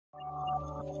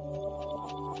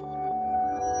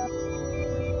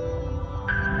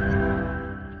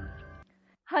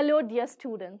Hello dear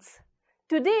students.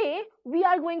 Today we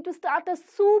are going to start a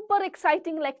super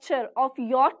exciting lecture of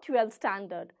your 12th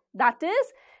standard, that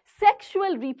is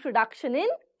sexual reproduction in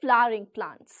flowering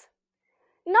plants.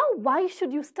 Now why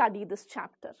should you study this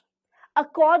chapter?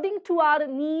 According to our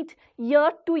neat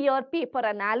year-to-year paper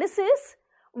analysis,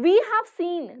 we have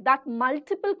seen that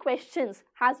multiple questions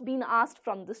has been asked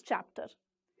from this chapter.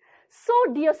 So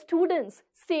dear students,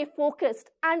 stay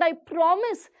focused and I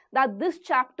promise that this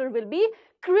chapter will be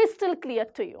crystal clear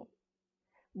to you.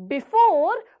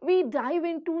 Before we dive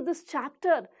into this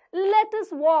chapter, let us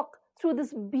walk through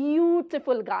this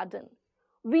beautiful garden.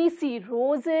 We see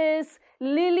roses,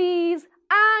 lilies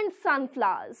and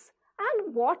sunflowers.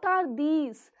 And what are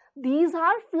these? These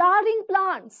are flowering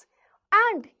plants.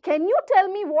 And can you tell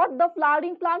me what the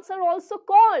flowering plants are also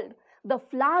called? The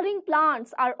flowering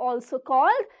plants are also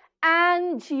called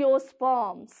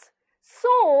angiosperms.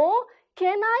 So,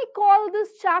 can I call this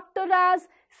chapter as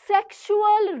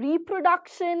sexual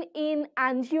reproduction in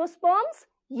angiosperms?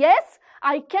 Yes,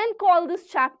 I can call this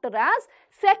chapter as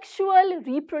sexual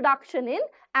reproduction in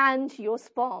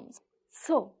angiosperms.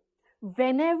 So,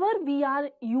 whenever we are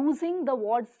using the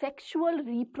word sexual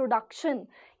reproduction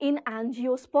in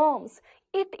angiosperms,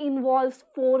 it involves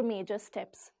 4 major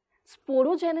steps: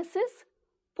 sporogenesis,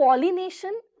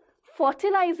 pollination,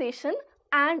 fertilization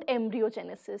and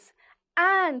embryogenesis.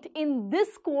 And in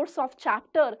this course of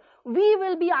chapter, we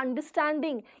will be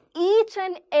understanding each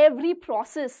and every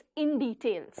process in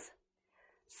details.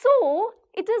 So,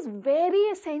 it is very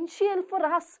essential for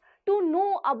us to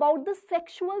know about the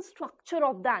sexual structure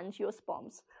of the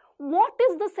angiosperms. What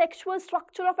is the sexual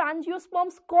structure of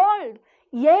angiosperms called?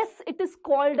 Yes, it is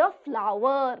called a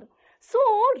flower. So,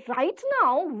 right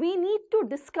now we need to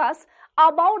discuss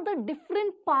about the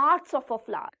different parts of a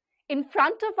flower. In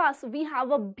front of us, we have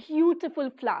a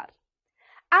beautiful flower.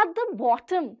 At the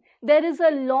bottom, there is a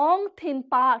long thin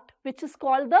part which is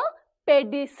called the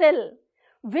pedicel.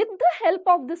 With the help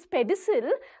of this pedicel,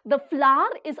 the flower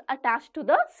is attached to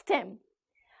the stem.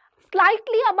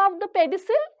 Slightly above the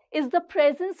pedicel is the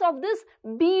presence of this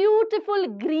beautiful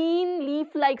green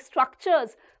leaf-like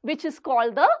structures which is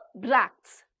called the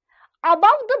bracts.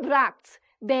 Above the bracts,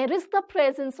 there is the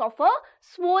presence of a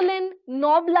swollen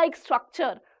knob-like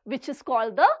structure which is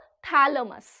called the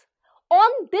thalamus.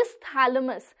 On this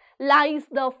thalamus lies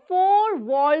the 4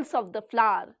 walls of the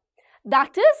flower,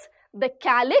 that is the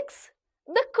calyx,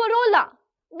 the corolla,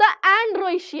 the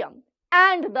androecium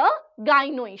and the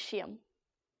gynoecium.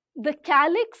 The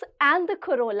calyx and the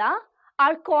corolla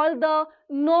are called the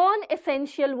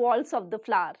non-essential walls of the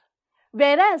flower,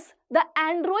 whereas the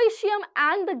androecium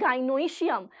and the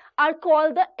gynoecium are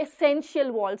called the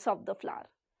essential walls of the flower.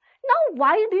 Now,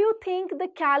 why do you think the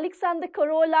calyx and the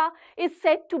corolla is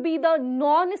said to be the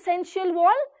non-essential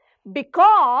wall?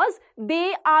 Because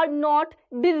they are not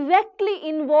directly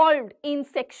involved in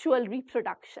sexual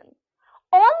reproduction.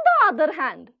 On the other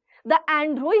hand, the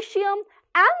androecium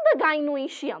and the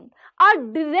gynoecium are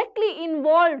directly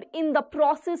involved in the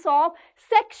process of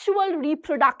sexual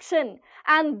reproduction,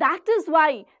 and that is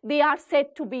why they are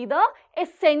said to be the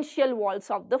essential walls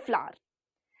of the flower.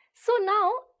 So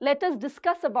now let us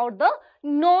discuss about the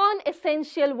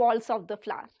non-essential walls of the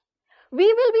flower. We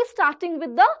will be starting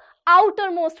with the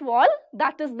outermost wall,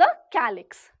 that is the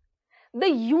calyx. The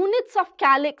units of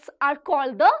calyx are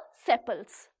called the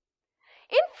sepals.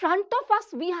 In front of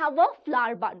us we have a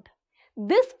flower bud.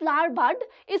 This flower bud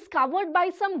is covered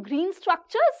by some green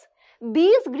structures.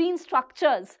 These green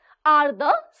structures are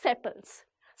the sepals.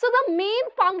 So the main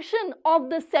function of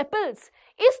the sepals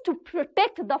is to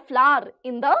protect the flower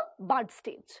in the bud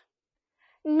stage.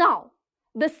 Now,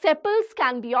 the sepals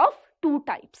can be of 2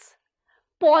 types: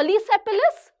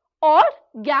 polysepalous or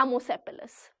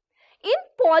gamosepalous. In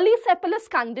polysepalous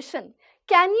condition,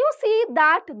 can you see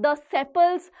that the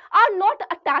sepals are not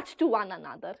attached to one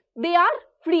another? They are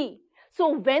free. So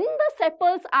when the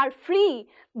sepals are free,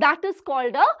 that is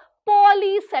called a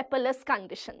polysepalous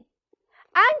condition.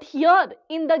 And here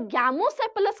in the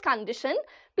gamosepalous condition,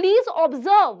 please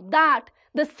observe that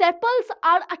the sepals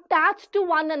are attached to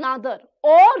one another,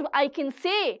 or I can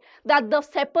say that the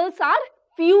sepals are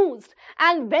fused.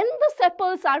 And when the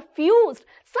sepals are fused,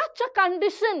 such a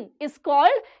condition is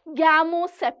called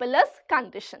gamosepalous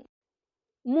condition.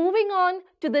 Moving on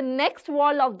to the next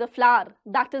wall of the flower,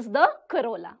 that is the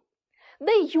corolla.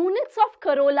 The units of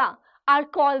corolla are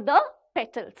called the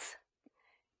petals.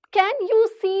 Can you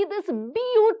see this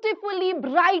beautifully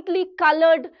brightly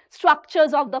colored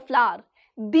structures of the flower?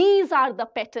 These are the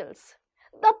petals.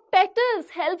 the petals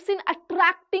helps in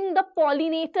attracting the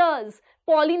pollinators.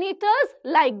 Pollinators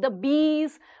like the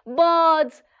bees,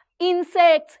 birds,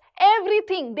 insects,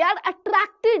 everything. They are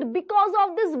attracted because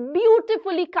of this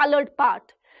beautifully colored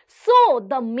part. So,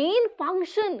 the main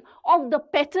function of the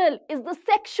petal is the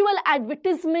sexual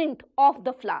advertisement of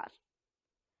the flower.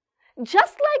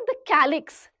 Just like the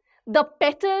calyx, the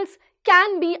petals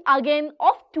can be again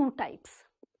of two types: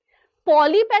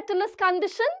 polypetalous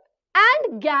condition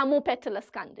and gamopetalous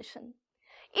condition.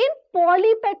 In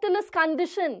polypetalous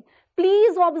condition,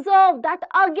 please observe that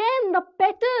again the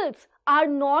petals are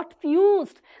not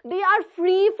fused. They are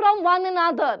free from one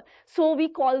another. So, we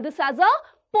call this as a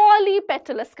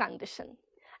polypetalous condition.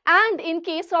 And in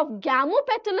case of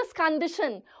gamopetalous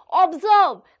condition,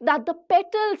 observe that the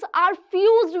petals are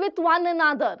fused with one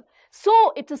another.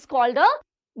 So, it is called a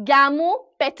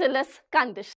gamopetalous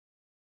condition.